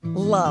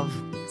Love.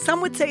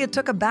 Some would say it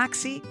took a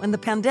backseat when the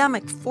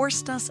pandemic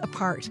forced us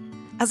apart.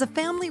 As a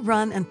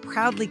family-run and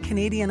proudly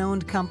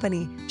Canadian-owned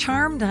company,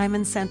 Charm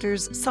Diamond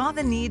Centers saw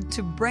the need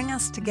to bring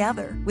us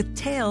together with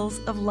tales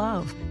of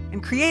love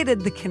and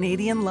created the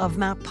Canadian Love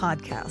Map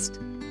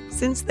podcast.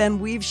 Since then,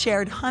 we've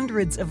shared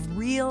hundreds of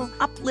real,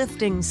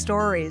 uplifting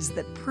stories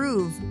that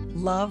prove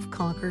love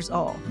conquers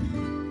all.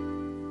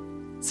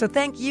 So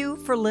thank you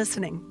for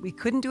listening. We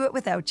couldn't do it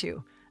without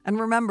you. And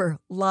remember,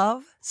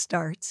 love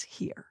starts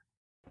here.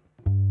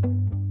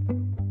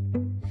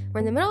 We're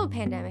in the middle of a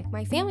pandemic.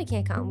 My family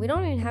can't come. We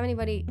don't even have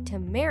anybody to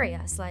marry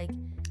us.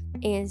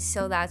 And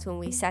so that's when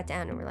we sat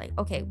down and we're like,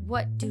 okay,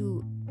 what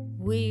do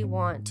we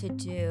want to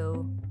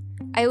do?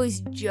 I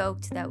always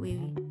joked that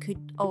we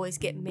could always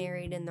get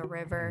married in the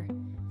river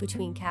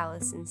between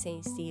Calais and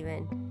St.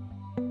 Stephen.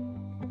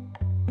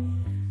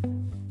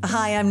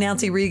 Hi, I'm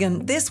Nancy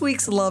Regan. This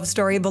week's love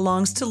story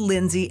belongs to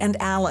Lindsay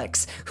and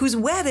Alex, whose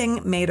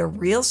wedding made a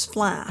real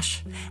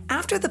splash.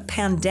 After the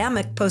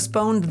pandemic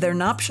postponed their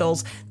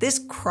nuptials, this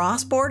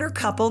cross-border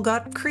couple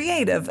got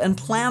creative and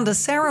planned a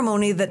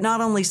ceremony that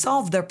not only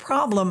solved their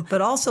problem,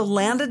 but also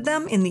landed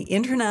them in the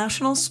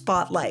international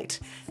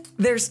spotlight.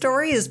 Their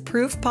story is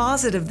proof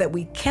positive that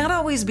we can't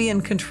always be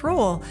in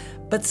control,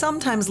 but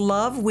sometimes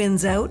love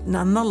wins out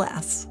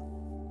nonetheless.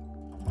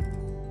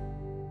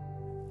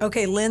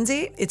 Okay,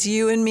 Lindsay, it's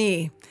you and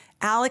me.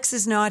 Alex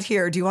is not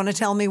here. Do you want to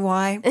tell me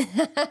why?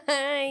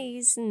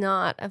 He's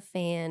not a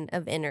fan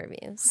of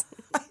interviews.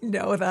 I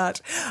know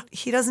that.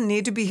 He doesn't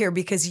need to be here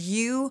because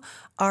you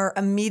are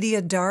a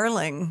media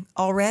darling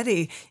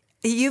already.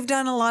 You've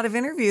done a lot of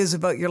interviews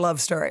about your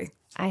love story.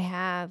 I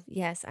have,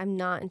 yes. I'm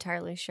not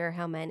entirely sure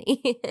how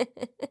many.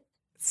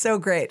 So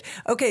great.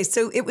 Okay,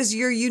 so it was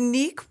your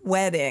unique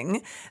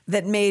wedding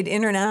that made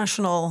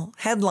international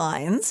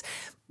headlines,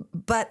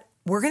 but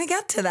we're going to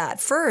get to that.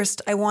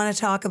 First, I want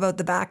to talk about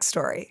the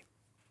backstory.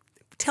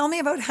 Tell me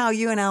about how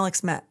you and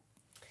Alex met.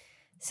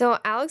 So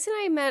Alex and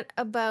I met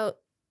about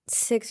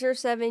 6 or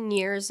 7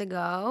 years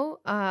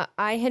ago.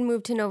 I had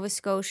moved to Nova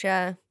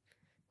Scotia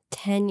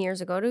 10 years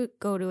ago to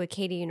go to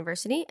Acadia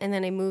University, and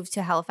then I moved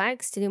to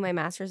Halifax to do my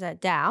master's at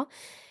Dow.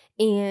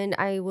 And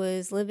I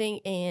was living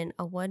in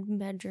a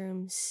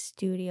one-bedroom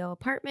studio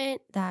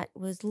apartment that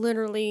was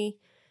literally...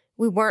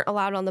 We weren't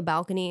allowed on the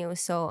balcony. It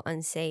was so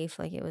unsafe.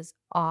 It was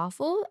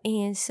awful.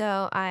 And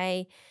so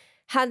I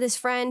had this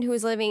friend who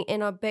was living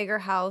in a bigger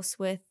house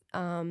with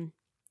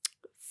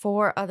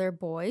 4 other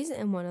boys.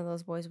 And one of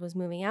those boys was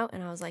moving out.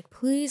 And I was like,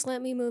 please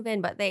let me move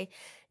in. But they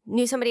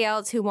knew somebody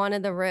else who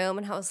wanted the room.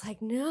 And I was like,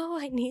 no,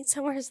 I need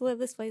somewhere to live.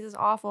 This place is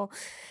awful.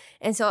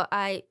 And so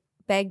I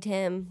begged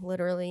him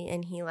literally,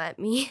 and he let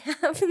me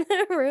have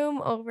the room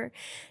over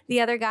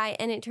the other guy.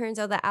 And it turns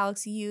out that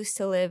Alex used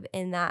to live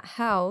in that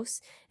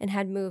house and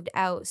had moved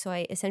out. So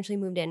I essentially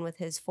moved in with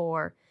his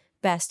 4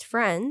 best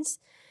friends.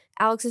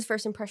 Alex's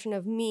first impression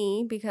of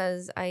me,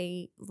 because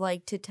I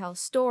like to tell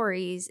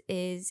stories,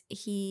 is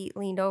he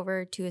leaned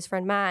over to his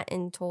friend Matt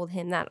and told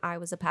him that I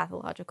was a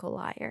pathological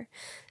liar.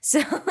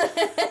 So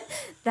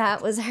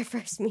that was our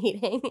first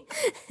meeting.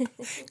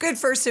 Good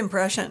first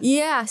impression.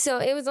 Yeah, so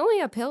it was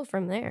only uphill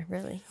from there,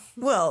 really.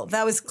 Well,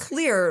 that was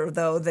clear,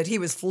 though, that he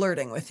was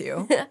flirting with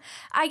you.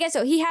 I guess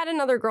so. He had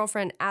another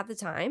girlfriend at the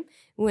time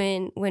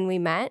when we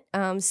met.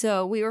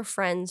 So we were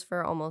friends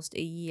for almost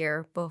a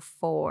year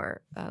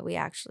before we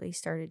actually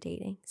started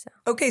dating. So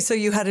okay, so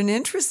you had an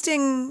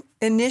interesting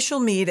initial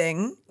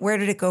meeting. Where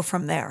did it go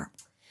from there?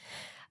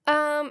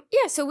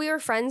 Yeah, so we were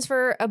friends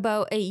for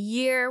about a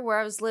year where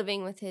I was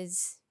living with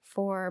his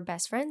 4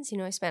 best friends.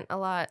 We spent a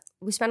lot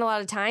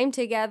of time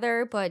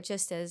together, but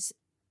just as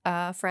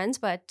friends.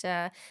 But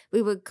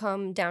we would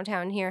come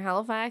downtown here,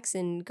 Halifax,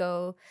 and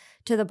go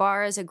to the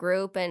bar as a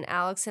group. And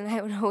Alex and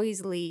I would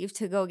always leave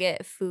to go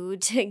get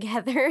food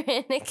together.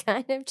 And it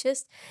kind of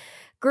just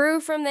grew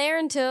from there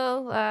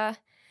until,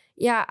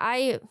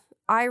 I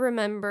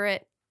remember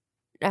it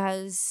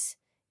as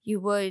you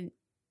would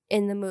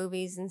in the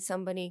movies and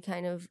somebody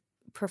kind of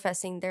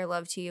professing their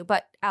love to you.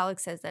 But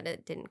Alex says that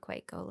it didn't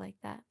quite go like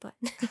that. But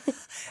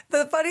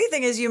the funny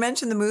thing is, you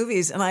mentioned the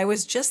movies, and I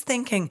was just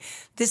thinking,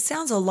 this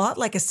sounds a lot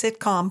like a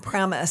sitcom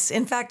premise.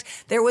 In fact,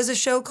 there was a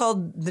show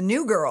called The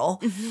New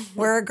Girl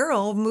where a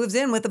girl moves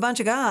in with a bunch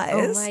of guys.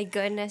 Oh my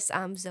goodness,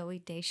 I'm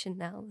Zooey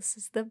Deschanel. This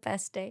is the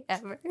best day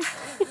ever.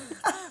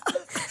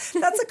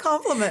 That's a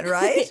compliment,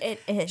 right?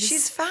 It is.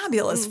 She's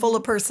fabulous, full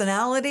of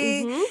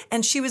personality,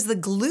 and she was the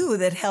glue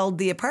that held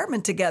the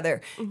apartment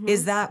together.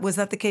 Was that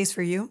the case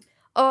for you?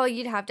 Oh,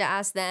 you'd have to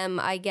ask them,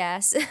 I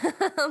guess.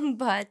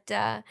 But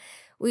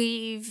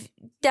we've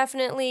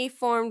definitely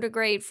formed a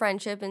great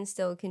friendship and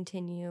still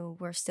continue.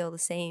 We're still the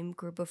same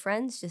group of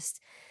friends,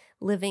 just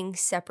living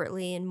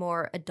separately and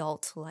more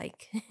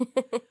adult-like.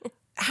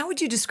 How would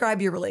you describe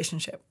your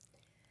relationship?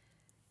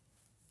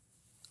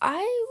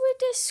 I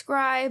would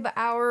describe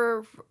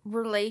our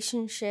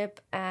relationship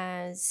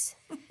as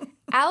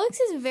Alex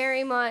is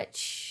very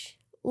much,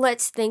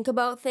 let's think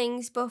about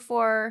things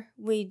before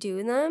we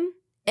do them.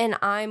 And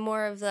I'm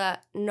more of the,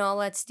 no,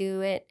 let's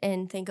do it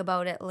and think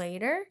about it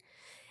later.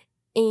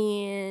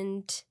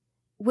 And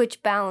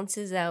which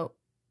balances out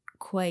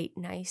quite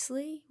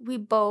nicely. We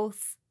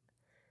both,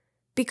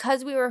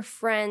 because we were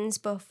friends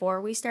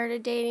before we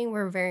started dating,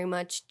 we're very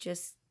much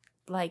just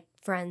like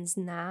friends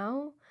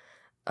now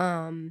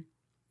in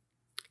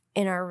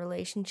our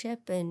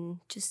relationship, and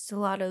just a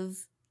lot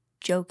of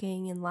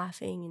joking and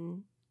laughing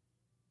and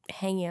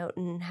hanging out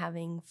and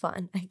having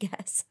fun, I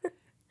guess.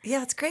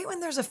 Yeah, it's great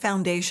when there's a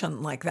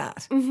foundation like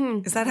that.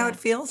 Mm-hmm. Is that how it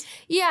feels?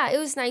 Yeah, it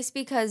was nice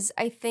because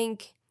I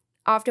think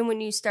often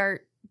when you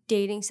start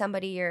dating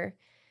somebody,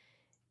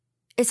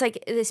 it's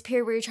like this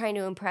period where you're trying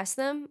to impress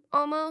them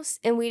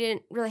almost. And we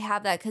didn't really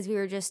have that because we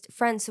were just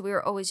friends. So we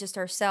were always just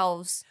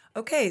ourselves.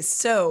 Okay,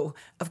 so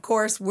of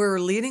course we're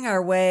leading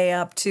our way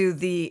up to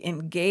the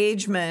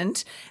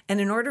engagement. And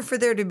in order for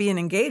there to be an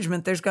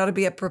engagement, there's got to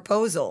be a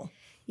proposal.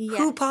 Yes.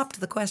 Who popped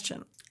the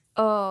question?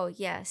 Oh,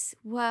 yes.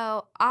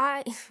 Well,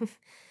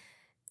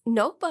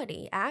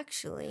 nobody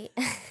actually.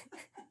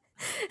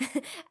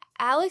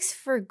 Alex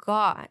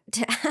forgot.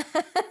 He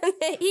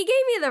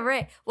gave me the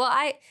ring. Well,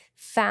 I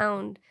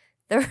found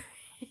the.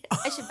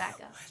 I should back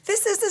up.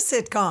 This is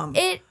a sitcom.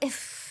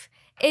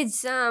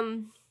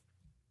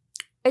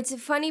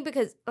 It's funny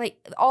because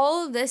like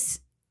all of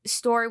this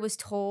story was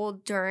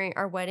told during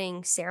our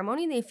wedding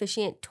ceremony. The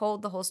officiant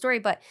told the whole story,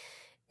 but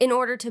in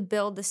order to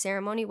build the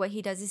ceremony, what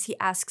he does is he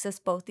asks us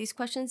both these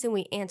questions and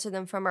we answer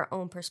them from our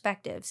own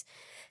perspectives.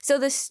 So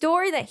the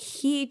story that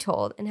he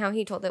told and how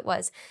he told it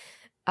was,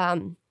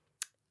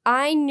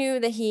 I knew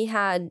that he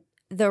had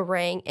the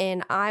ring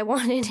and I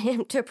wanted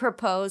him to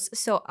propose,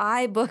 so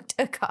I booked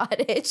a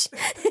cottage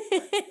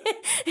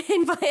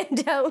and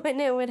planned out when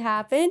it would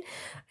happen.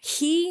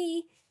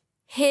 He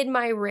hid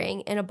my ring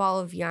in a ball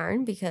of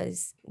yarn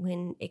because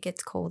when it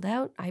gets cold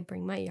out, I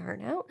bring my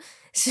yarn out.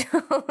 So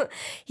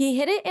he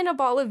hid it in a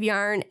ball of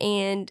yarn,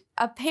 and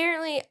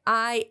apparently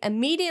I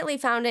immediately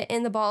found it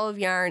in the ball of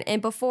yarn.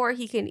 And before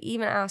he could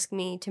even ask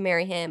me to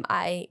marry him,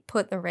 I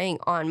put the ring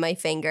on my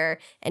finger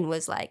and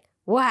was like,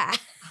 wow.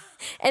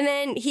 And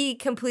then he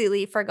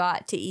completely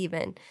forgot to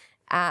even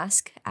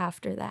ask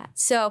after that.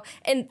 So,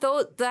 and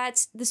though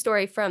that's the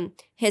story from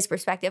his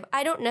perspective,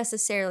 I don't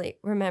necessarily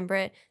remember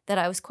it that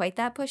I was quite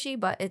that pushy,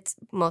 but it's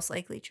most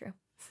likely true.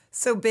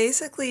 So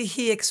basically,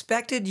 he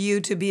expected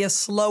you to be a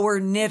slower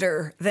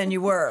knitter than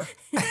you were.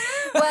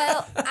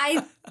 Well,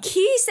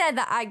 he said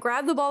that I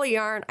grabbed the ball of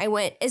yarn, I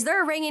went, is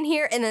there a ring in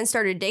here? And then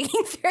started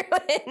digging through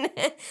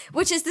it,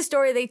 which is the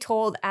story they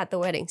told at the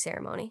wedding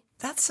ceremony.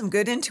 That's some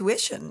good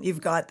intuition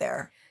you've got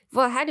there.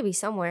 Well, it had to be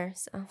somewhere,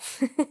 so.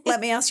 Let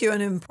me ask you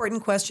an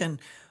important question.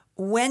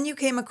 When you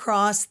came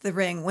across the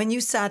ring, when you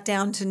sat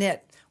down to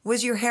knit,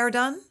 was your hair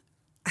done?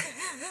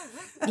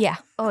 Yeah.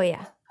 Oh,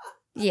 yeah.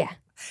 Yeah.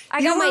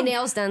 I got my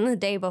nails done the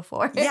day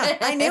before. Yeah,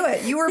 I knew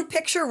it. You were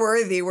picture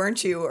worthy,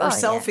 weren't you? Or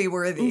selfie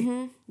worthy.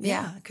 Mm-hmm.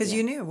 Yeah, because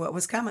you knew what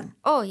was coming.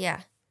 Oh, yeah.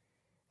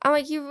 I'm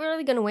like, you're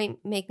really going to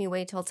make me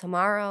wait till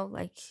tomorrow?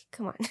 Like,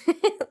 come on.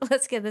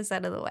 Let's get this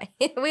out of the way.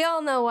 We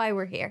all know why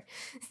we're here.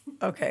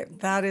 Okay,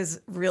 that is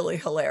really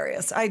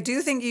hilarious. I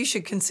do think you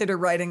should consider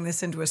writing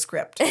this into a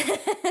script.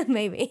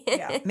 Maybe.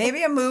 Yeah,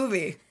 maybe a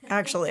movie,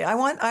 actually. I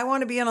want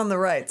to be in on the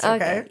rights,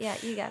 okay? Yeah,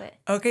 you got it.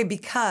 Okay,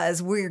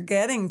 because we're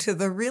getting to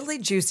the really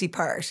juicy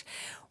part.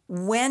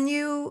 When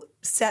you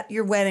set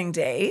your wedding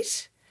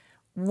date,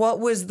 what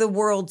was the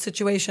world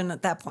situation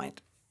at that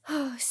point?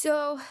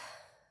 So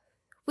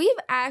we've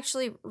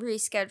actually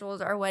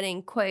rescheduled our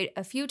wedding quite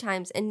a few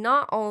times, and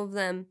not all of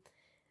them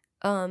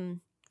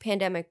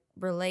pandemic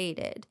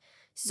related.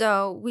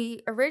 So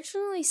we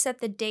originally set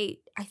the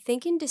date, I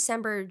think in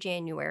December or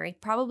January,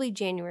 probably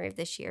January of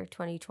this year,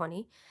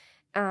 2020.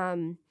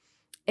 And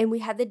we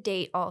had the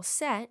date all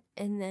set,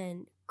 and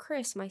then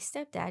Chris, my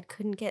stepdad,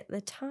 couldn't get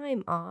the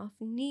time off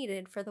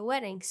needed for the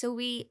wedding. So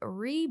we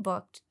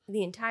rebooked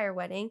the entire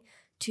wedding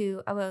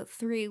to about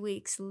 3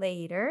 weeks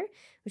later,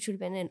 which would have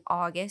been in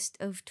August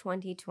of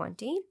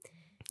 2020.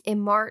 In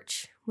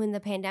March, when the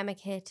pandemic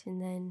hit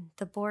and then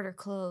the border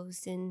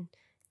closed and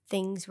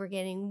things were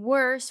getting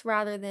worse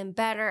rather than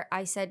better,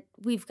 I said,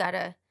 we've got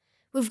to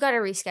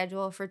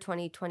reschedule for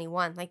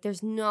 2021. Like,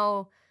 there's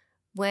no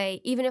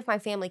way, even if my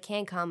family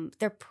can come,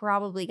 they're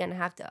probably going to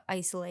have to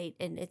isolate,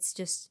 and it's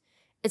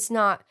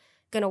not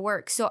going to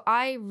work. So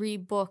I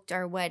rebooked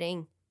our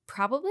wedding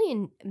probably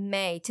in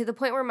May, to the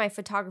point where my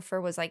photographer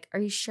was like, are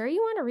you sure you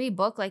want to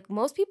rebook? Like,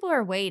 most people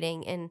are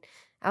waiting. And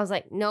I was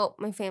like, nope,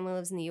 my family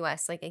lives in the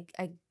US. Like,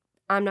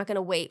 I'm not going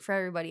to wait for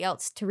everybody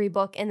else to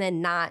rebook and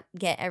then not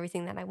get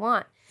everything that I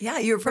want. Yeah,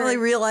 you're probably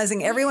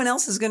realizing everyone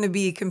else is going to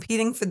be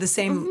competing for the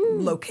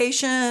same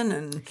location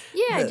and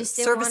I just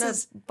didn't want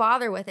to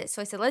bother with it.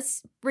 So I said,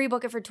 let's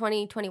rebook it for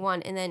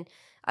 2021, and then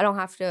I don't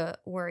have to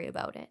worry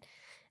about it.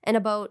 And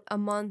about a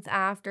month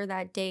after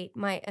that date,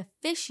 my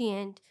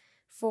officiant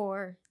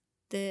for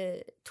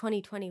the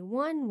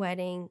 2021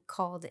 wedding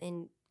called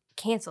and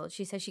canceled.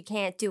 She said she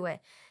can't do it.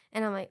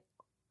 And I'm like,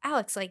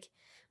 Alex, like,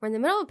 we're in the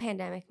middle of a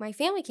pandemic. My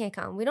family can't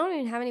come. We don't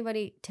even have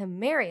anybody to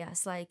marry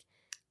us. Like,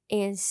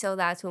 and so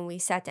that's when we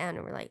sat down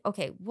and we're like,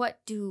 okay, what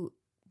do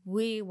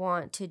we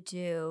want to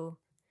do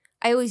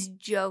I always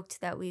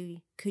joked that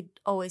we could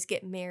always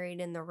get married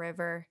in the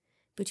river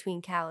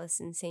between Calais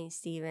and St.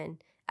 Stephen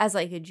as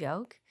like a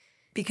joke.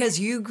 Because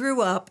you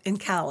grew up in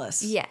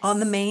Calais. Yes. On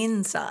the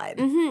Maine side.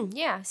 Mm-hmm.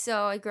 Yeah.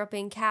 So I grew up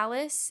in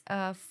Calais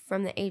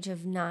from the age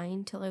of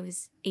 9 till I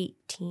was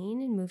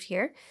 18 and moved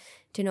here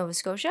to Nova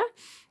Scotia.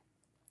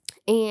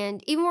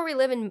 And even where we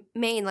live in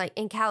Maine, like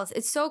in Calais,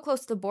 it's so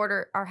close to the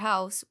border, our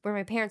house, where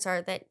my parents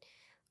are, that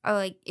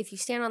like if you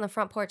stand on the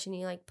front porch and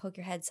you like poke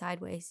your head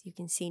sideways, you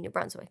can see New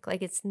Brunswick.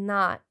 Like it's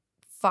not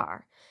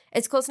far.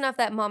 It's close enough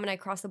that Mom and I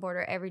cross the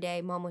border every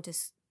day. Mom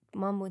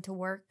went to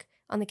work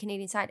on the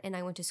Canadian side, and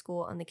I went to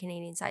school on the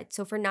Canadian side.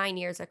 So for 9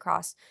 years, I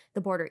crossed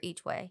the border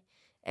each way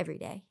every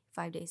day,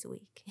 5 days a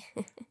week.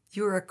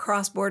 You were a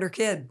cross-border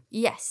kid.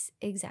 Yes,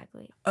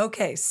 exactly.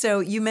 Okay, so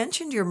you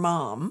mentioned your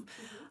mom.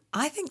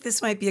 I think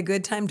this might be a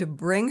good time to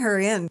bring her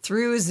in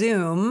through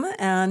Zoom,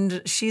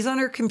 and she's on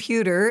her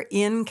computer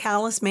in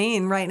Calais,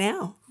 Maine right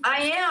now.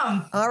 I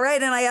am. All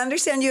right, and I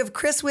understand you have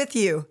Chris with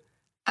you.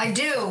 I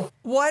do.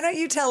 Why don't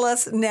you tell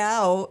us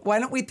now, why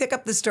don't we pick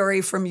up the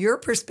story from your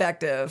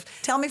perspective?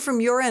 Tell me from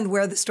your end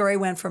where the story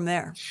went from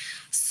there.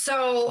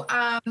 So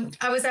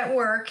I was at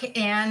work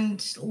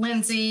and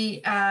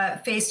Lindsay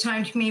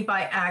FaceTimed me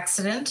by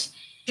accident.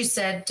 She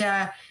said,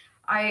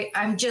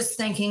 I'm just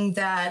thinking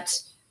that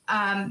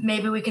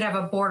maybe we could have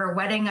a border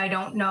wedding. I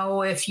don't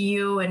know if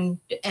you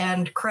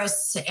and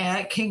Chris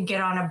can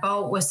get on a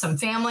boat with some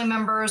family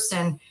members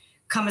and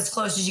come as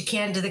close as you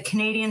can to the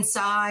Canadian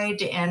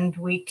side, and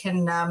we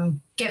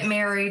can get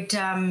married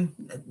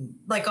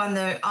like on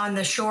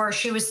the shore.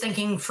 She was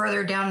thinking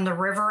further down the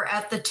river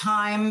at the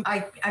time.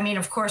 I mean,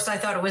 of course, I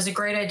thought it was a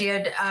great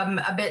idea.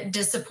 A bit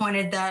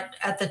disappointed that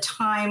at the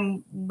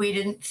time we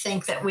didn't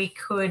think that we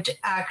could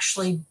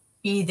actually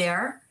be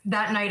there.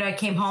 That night I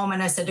came home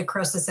and I said to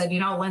Chris, I said,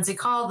 Lindsay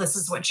called. This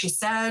is what she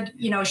said.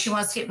 She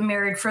wants to get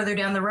married further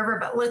down the river,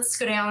 but let's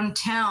go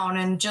downtown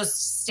and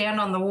just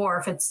stand on the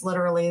wharf. It's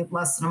literally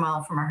less than a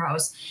mile from our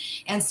house,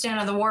 and stand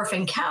on the wharf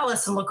in Calais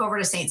and look over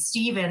to St.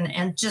 Stephen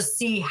and just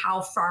see how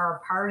far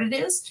apart it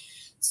is.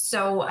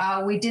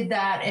 So we did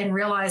that and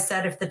realized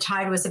that if the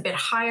tide was a bit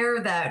higher,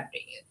 that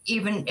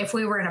even if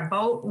we were in a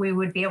boat, we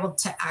would be able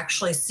to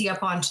actually see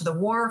up onto the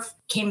wharf.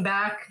 Came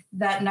back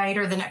that night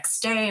or the next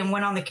day and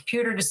went on the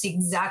computer to see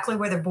exactly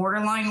where the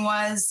borderline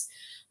was,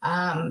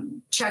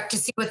 checked to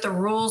see what the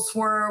rules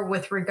were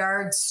with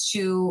regards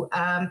to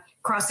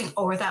crossing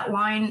over that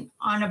line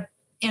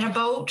in a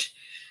boat.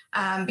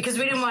 Because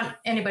we didn't want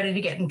anybody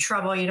to get in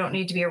trouble. You don't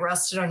need to be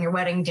arrested on your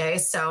wedding day.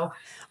 So,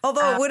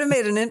 although it would have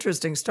made an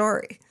interesting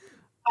story.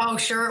 Oh,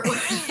 sure.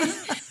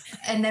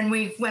 And then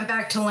we went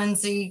back to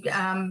Lindsay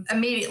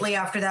immediately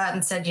after that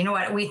and said, you know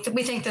what, we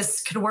think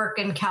this could work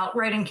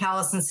right in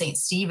Calais and St.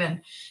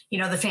 Stephen.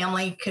 The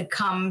family could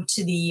come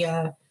to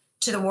the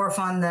wharf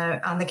on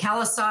the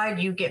Calais side.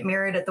 You get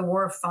married at the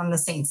wharf on the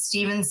St.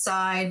 Stephen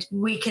side.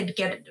 We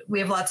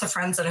have lots of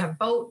friends that have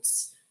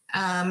boats,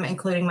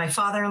 including my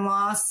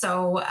father-in-law.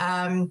 So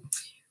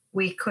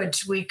we could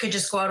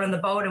just go out on the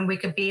boat and we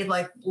could be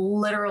like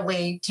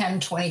literally 10,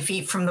 20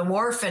 feet from the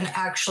wharf and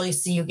actually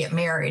see you get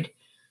married.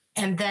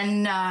 And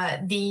then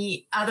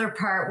the other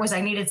part was I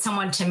needed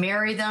someone to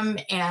marry them.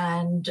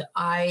 And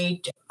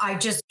I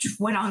just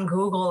went on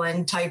Google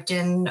and typed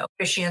in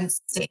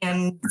officiants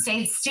in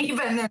St.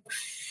 Stephen.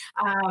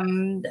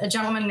 A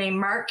gentleman named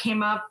Mark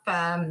came up.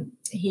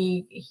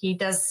 He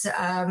has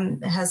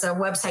a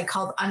website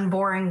called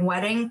Unboring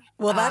Wedding.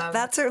 Well,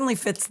 that certainly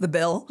fits the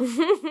bill.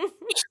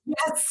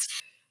 Yes.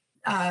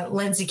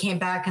 Lindsay came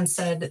back and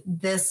said,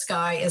 this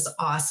guy is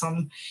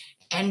awesome.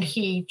 And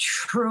he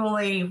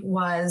truly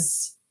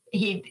was.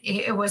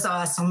 It was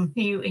awesome.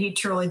 He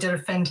truly did a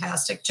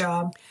fantastic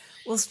job.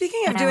 Well,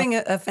 speaking of doing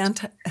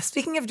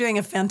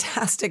a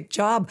fantastic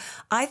job,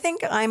 I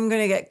think I'm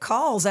going to get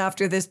calls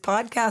after this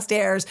podcast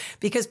airs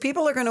because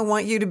people are going to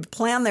want you to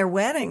plan their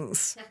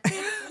weddings.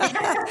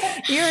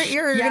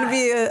 You're going to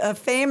be a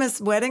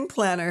famous wedding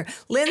planner,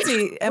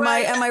 Lindsay. Am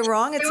I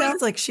wrong? It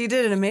sounds like she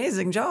did an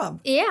amazing job.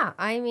 Yeah,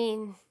 I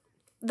mean,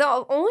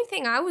 the only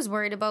thing I was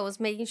worried about was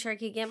making sure I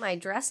could get my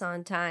dress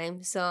on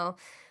time. So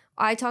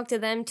I talked to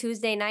them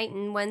Tuesday night,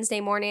 and Wednesday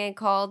morning I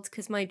called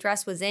because my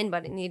dress was in,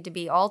 but it needed to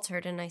be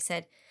altered. And I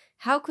said,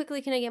 how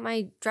quickly can I get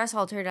my dress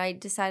altered? I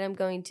decided I'm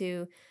going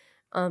to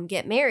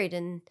get married.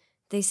 And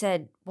they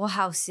said, well,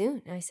 how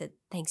soon? And I said,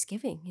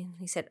 Thanksgiving. And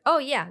he said, oh,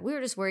 yeah, we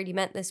were just worried you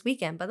meant this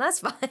weekend, but that's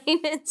fine.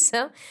 And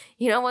so,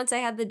 once I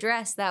had the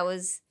dress, that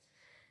was,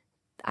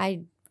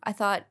 I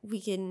thought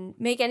we can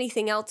make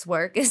anything else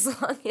work as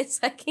long as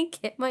I can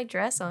get my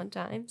dress on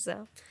time.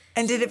 So.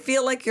 And did it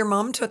feel like your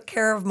mom took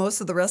care of most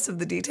of the rest of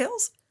the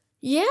details?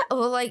 Yeah,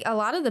 well, like a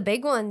lot of the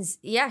big ones,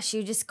 yeah, she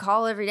would just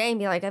call every day and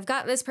be like, I've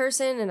got this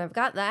person and I've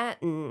got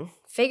that and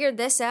figured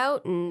this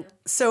out. And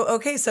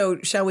so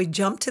shall we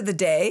jump to the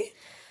day?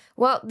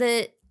 Well,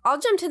 I'll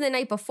jump to the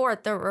night before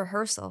at the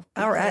rehearsal.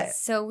 All right.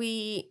 So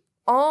we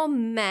all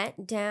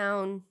met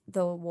down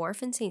the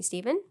wharf in St.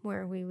 Stephen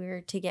where we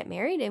were to get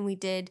married, and we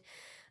did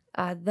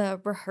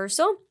the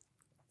rehearsal.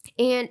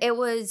 And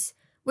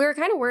we were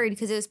kind of worried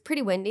because it was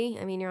pretty windy.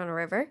 I mean, you're on a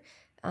river.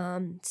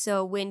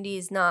 So windy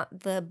is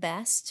not the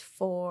best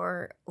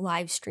for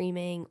live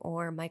streaming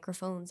or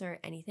microphones or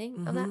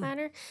anything of that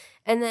matter.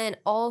 And then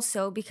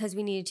also because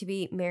we needed to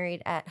be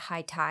married at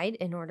high tide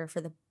in order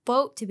for the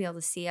boat to be able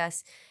to see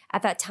us.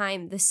 At that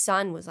time, the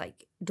sun was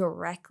like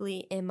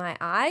directly in my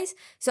eyes.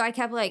 So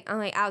I'm like,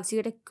 Alex,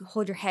 you got to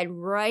hold your head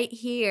right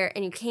here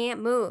and you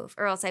can't move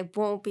or else I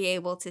won't be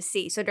able to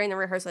see. So during the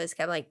rehearsal, I just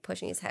kept like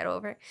pushing his head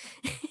over.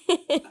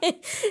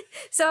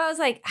 So I was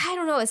like, I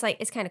don't know. It's like,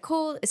 it's kind of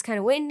cold. It's kind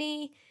of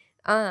windy.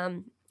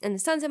 And the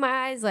sun's in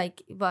my eyes,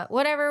 like, but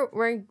whatever,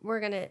 we're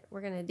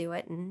gonna do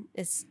it and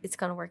it's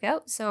gonna work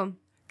out. So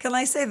can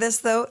I say this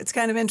though? It's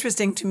kind of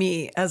interesting to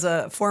me as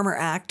a former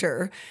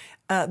actor.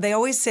 They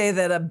always say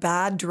that a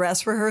bad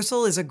dress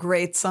rehearsal is a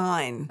great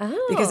sign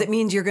because it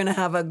means you're going to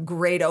have a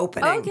great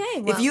opening.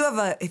 Okay,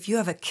 well, if you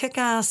have a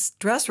kick-ass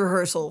dress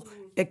rehearsal,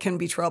 it can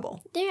be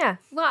trouble. Yeah.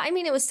 Well, I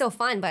mean, it was still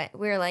fun, but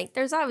we were like,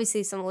 there's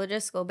obviously some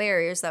logistical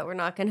barriers that we're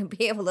not going to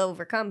be able to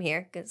overcome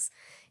here because,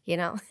 you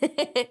know,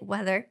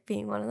 weather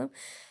being one of them.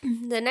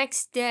 The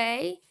next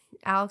day,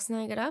 Alex and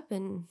I got up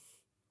and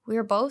we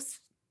were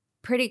both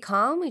pretty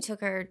calm. We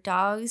took our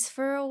dogs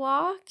for a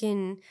walk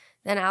and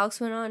then Alex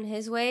went on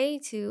his way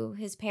to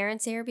his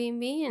parents'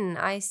 Airbnb and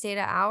I stayed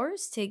at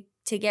ours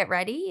to get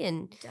ready.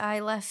 And I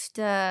left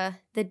the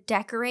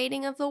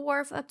decorating of the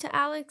wharf up to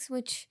Alex,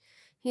 which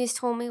he's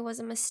told me was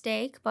a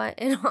mistake, but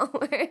it all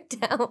worked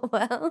out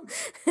well.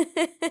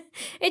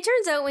 It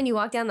turns out when you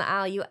walk down the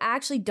aisle, you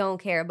actually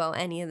don't care about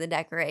any of the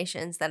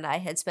decorations that I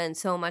had spent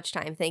so much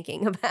time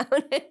thinking about.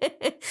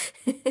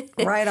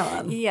 Right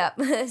on. Yep.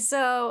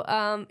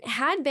 So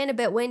had been a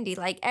bit windy.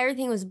 Like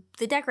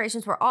the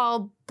decorations were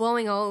all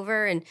blowing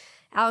over and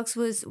Alex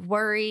was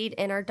worried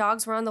and our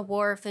dogs were on the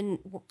wharf and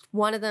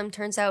one of them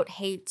turns out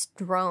hates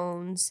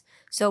drones,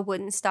 so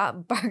wouldn't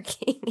stop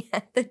barking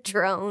at the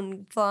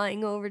drone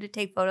flying over to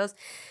take photos.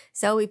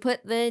 So we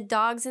put the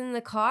dogs in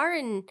the car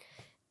and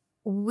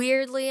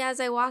weirdly as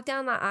I walked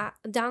down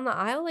the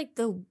aisle, like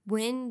the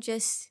wind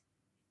just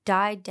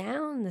died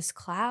down. This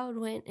cloud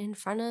went in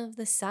front of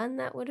the sun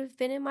that would have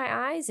been in my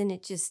eyes and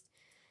it just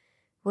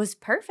was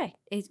perfect.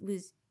 It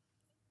was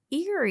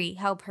eerie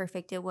how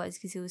perfect it was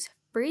because it was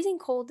freezing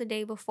cold the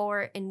day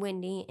before and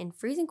windy and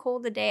freezing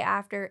cold the day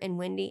after and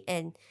windy.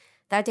 And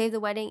that day of the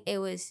wedding, it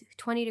was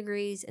 20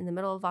 degrees in the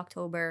middle of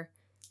October.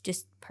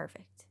 Just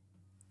perfect.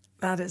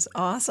 That is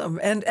awesome.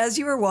 And as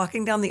you were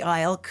walking down the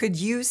aisle, could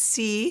you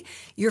see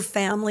your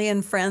family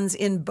and friends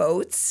in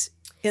boats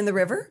in the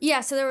river? Yeah,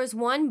 so there was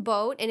one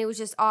boat and it was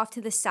just off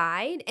to the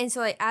side. And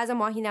so like as I'm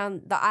walking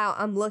down the aisle,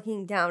 I'm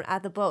looking down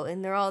at the boat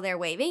and they're all there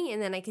waving.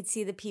 And then I could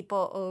see the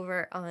people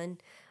over on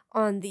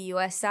the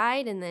U.S.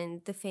 side and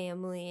then the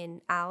family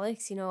and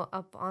Alex, you know,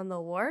 up on the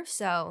wharf.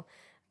 So,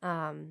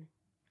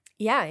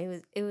 yeah,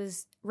 it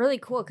was really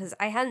cool because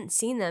I hadn't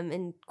seen them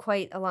in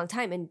quite a long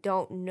time and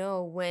don't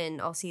know when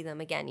I'll see them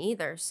again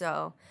either.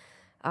 So,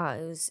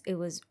 it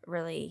was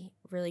really,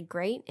 really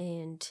great.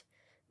 And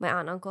my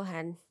aunt and uncle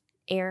had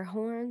air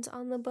horns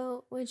on the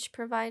boat, which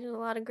provided a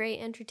lot of great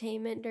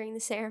entertainment during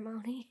the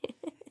ceremony.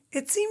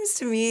 It seems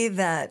to me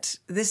that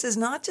this is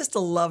not just a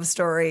love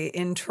story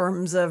in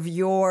terms of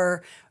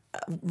your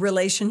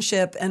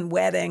relationship and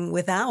wedding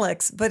with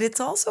Alex, but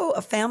it's also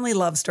a family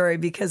love story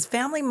because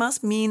family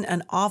must mean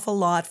an awful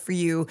lot for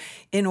you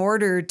in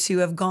order to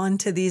have gone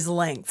to these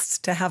lengths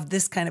to have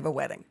this kind of a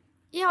wedding.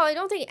 Yeah, I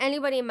don't think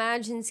anybody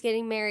imagines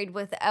getting married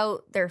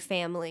without their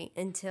family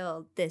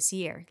until this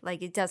year.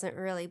 Like, it doesn't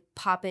really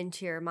pop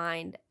into your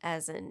mind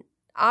as an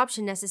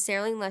option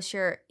necessarily unless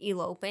you're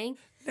eloping.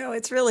 No,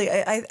 it's really,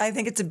 I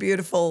think it's a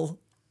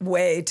beautiful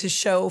way to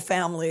show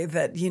family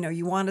that, you know,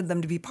 you wanted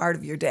them to be part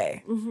of your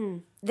day. Mm-hmm.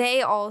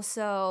 They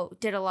also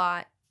did a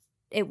lot.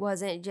 It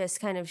wasn't just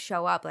kind of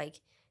show up.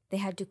 Like, they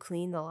had to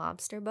clean the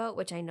lobster boat,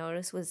 which I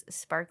noticed was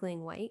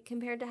sparkling white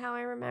compared to how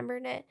I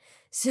remembered it.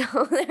 So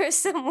there was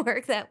some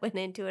work that went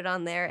into it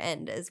on their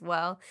end as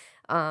well.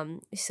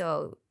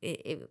 So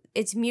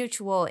it's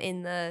mutual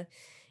in the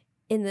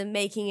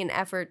making an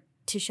effort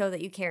to show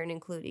that you care and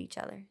include each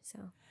other.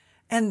 So.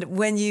 And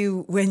when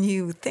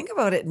you think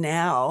about it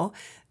now,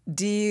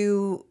 do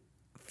you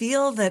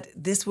feel that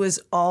this was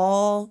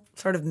all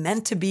sort of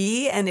meant to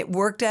be and it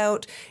worked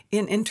out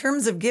in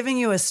terms of giving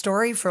you a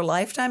story for a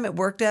lifetime, it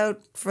worked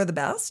out for the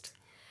best?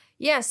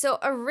 Yeah, so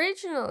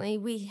originally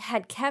we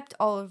had kept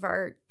all of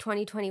our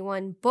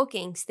 2021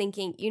 bookings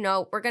thinking, you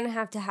know, we're going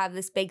to have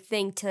this big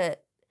thing to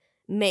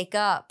make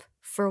up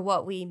for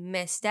what we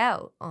missed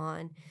out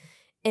on.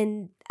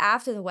 And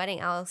after the wedding,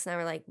 Alex and I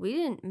were like, we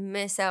didn't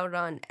miss out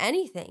on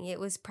anything. It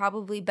was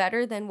probably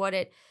better than what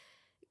it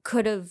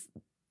could have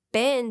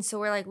been. So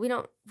we're like,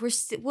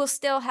 we'll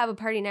still have a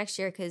party next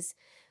year because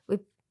we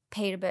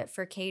paid a bit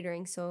for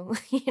catering. So,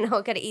 you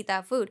know, got to eat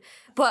that food.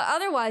 But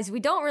otherwise, we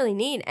don't really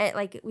need it.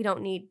 Like, we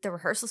don't need the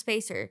rehearsal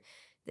space or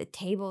the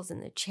tables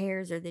and the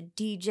chairs or the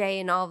DJ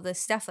and all of this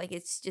stuff. Like,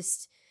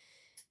 it's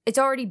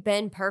already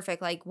been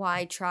perfect. Like,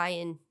 why try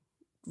and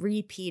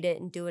repeat it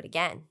and do it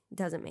again? It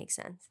doesn't make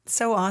sense.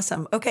 So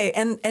awesome. Okay.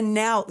 And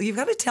now you've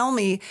got to tell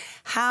me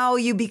how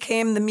you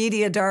became the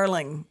media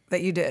darling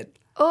that you did.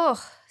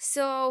 Oh,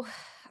 so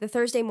the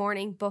Thursday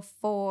morning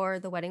before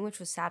the wedding, which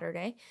was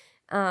Saturday,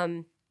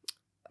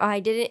 I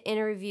did an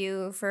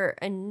interview for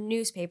a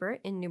newspaper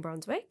in New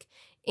Brunswick,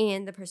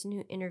 and the person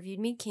who interviewed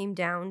me came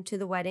down to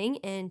the wedding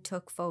and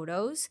took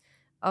photos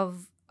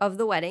of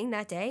the wedding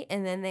that day,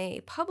 and then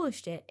they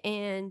published it.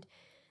 And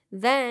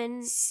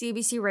then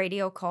CBC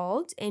Radio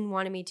called and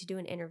wanted me to do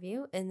an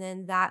interview, and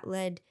then that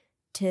led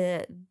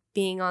to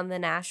being on the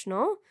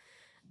National,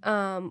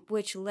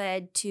 which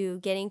led to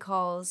getting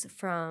calls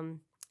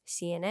from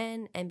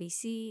CNN,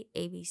 NBC,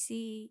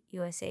 ABC,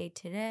 USA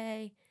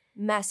Today,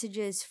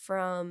 messages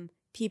from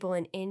people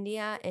in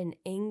India and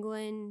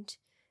England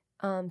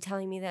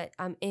telling me that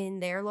I'm in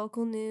their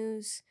local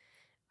news.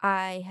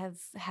 I have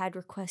had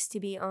requests to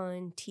be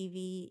on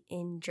TV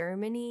in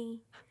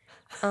Germany.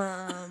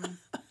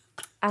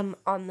 I'm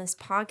on this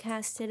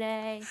podcast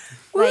today.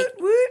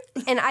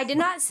 And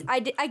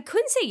I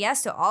couldn't say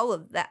yes to all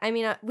of that. I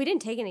mean, we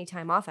didn't take any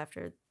time off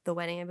after the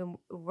wedding. I've been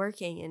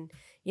working and,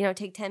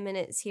 take 10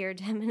 minutes here,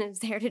 10 minutes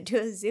there to do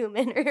a Zoom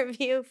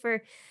interview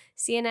for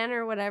CNN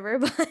or whatever.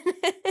 But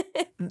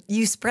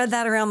you spread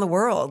that around the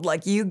world.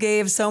 Like, you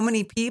gave so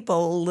many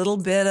people a little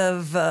bit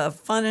of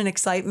fun and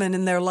excitement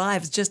in their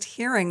lives just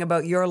hearing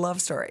about your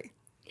love story.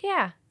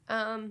 Yeah.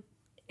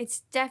 It's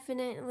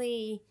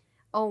definitely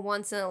a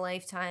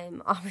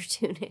once-in-a-lifetime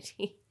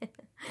opportunity.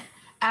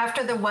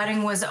 After the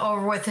wedding was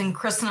over with, and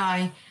Chris and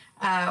I,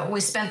 we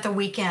spent the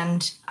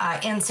weekend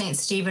in St.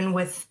 Stephen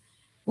with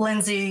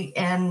Lindsay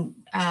and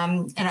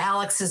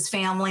Alex's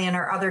family and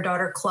our other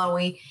daughter,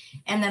 Chloe.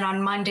 And then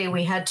on Monday,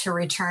 we had to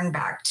return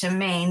back to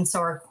Maine. So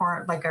our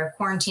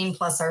quarantine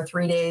plus our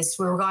 3 days,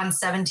 we were gone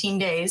 17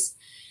 days.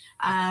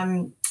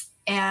 And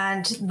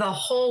the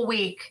whole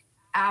week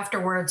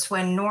afterwards,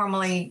 when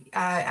normally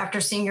after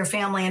seeing your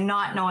family and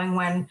not knowing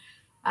when,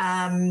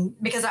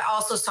 because I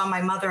also saw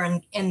my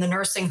mother in the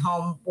nursing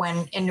home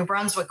in New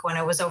Brunswick when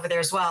I was over there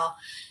as well,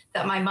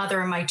 that my mother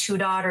and my two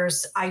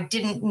daughters, I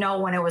didn't know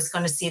when I was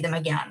going to see them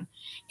again.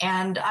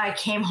 And I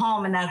came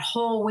home, and that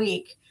whole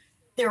week,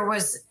 there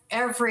was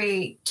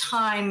every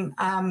time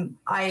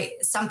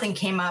something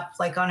came up,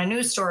 like on a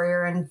news story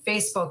or in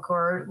Facebook,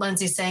 or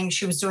Lindsay saying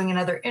she was doing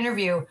another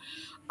interview,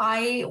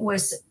 I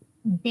was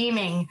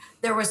beaming.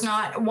 There was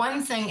not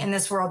one thing in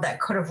this world that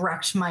could have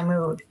wrecked my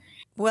mood.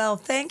 Well,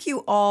 thank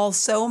you all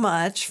so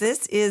much.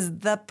 This is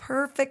the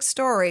perfect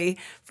story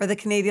for the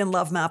Canadian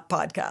Love Map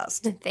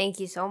podcast. Thank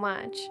you so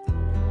much.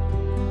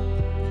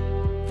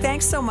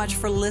 Thanks so much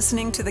for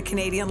listening to the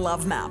Canadian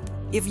Love Map.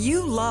 If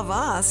you love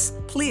us,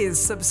 please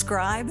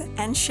subscribe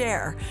and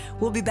share.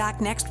 We'll be back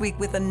next week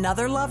with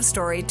another love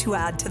story to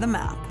add to the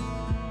map.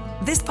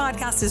 This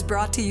podcast is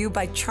brought to you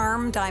by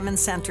Charm Diamond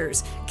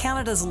Centers,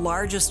 Canada's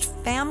largest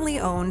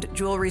family-owned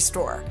jewelry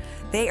store.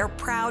 They are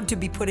proud to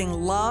be putting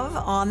love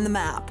on the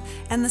map,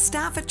 and the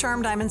staff at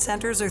Charm Diamond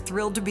Centers are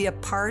thrilled to be a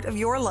part of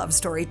your love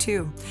story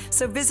too.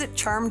 So visit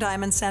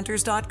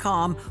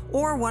charmdiamondcenters.com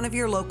or one of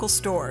your local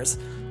stores.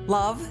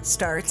 Love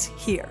starts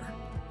here.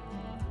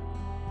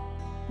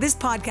 This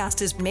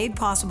podcast is made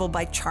possible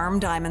by Charm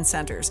Diamond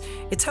Centers.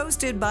 It's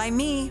hosted by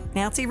me,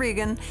 Nancy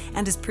Regan,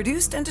 and is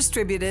produced and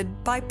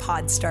distributed by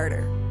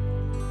Podstarter.